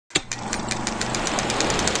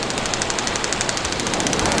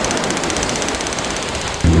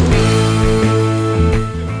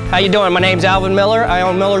How you doing? My name's Alvin Miller. I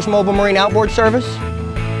own Miller's Mobile Marine Outboard Service.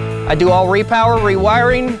 I do all repower,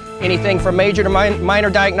 rewiring, anything from major to minor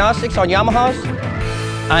diagnostics on Yamahas.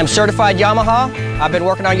 I'm certified Yamaha. I've been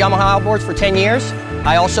working on Yamaha outboards for 10 years.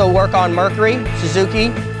 I also work on Mercury,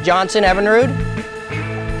 Suzuki, Johnson, Evinrude,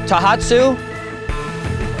 Tohatsu.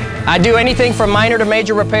 I do anything from minor to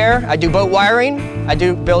major repair. I do boat wiring. I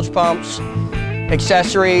do bilge pumps,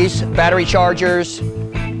 accessories, battery chargers,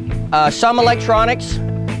 some electronics,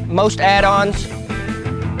 most add-ons,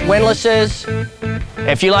 windlasses.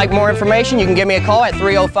 If you like more information, you can give me a call at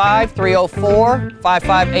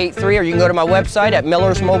 305-304-5583, or you can go to my website at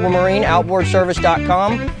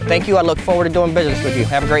millersmobilemarineoutboardservice.com. Thank you. I look forward to doing business with you.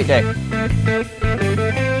 Have a great day.